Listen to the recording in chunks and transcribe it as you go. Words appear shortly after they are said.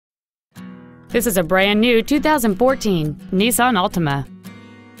This is a brand new 2014 Nissan Altima.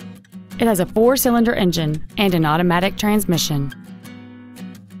 It has a 4-cylinder engine and an automatic transmission.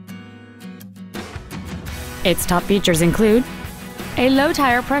 Its top features include a low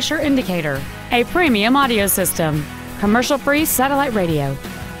tire pressure indicator, a premium audio system, commercial-free satellite radio,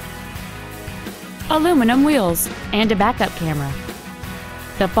 aluminum wheels, and a backup camera.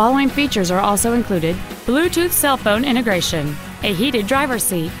 The following features are also included: Bluetooth cell phone integration, a heated driver's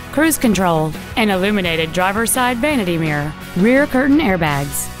seat, cruise control, an illuminated driver's side vanity mirror, rear curtain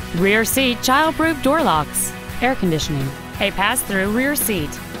airbags, rear seat child-proof door locks, air conditioning, a pass-through rear seat,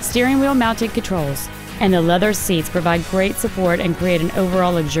 steering wheel mounted controls, and the leather seats provide great support and create an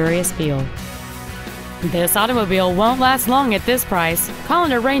overall luxurious feel. This automobile won't last long at this price. Call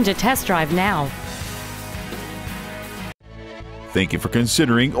and arrange a test drive now. Thank you for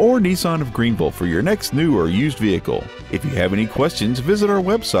considering Nissan of Greenville for your next new or used vehicle. If you have any questions, visit our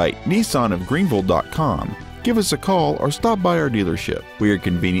website, nissanofgreenville.com. Give us a call or stop by our dealership. We are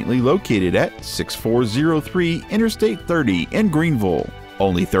conveniently located at 6403 Interstate 30 in Greenville,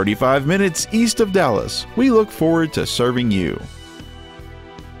 only 35 minutes east of Dallas. We look forward to serving you.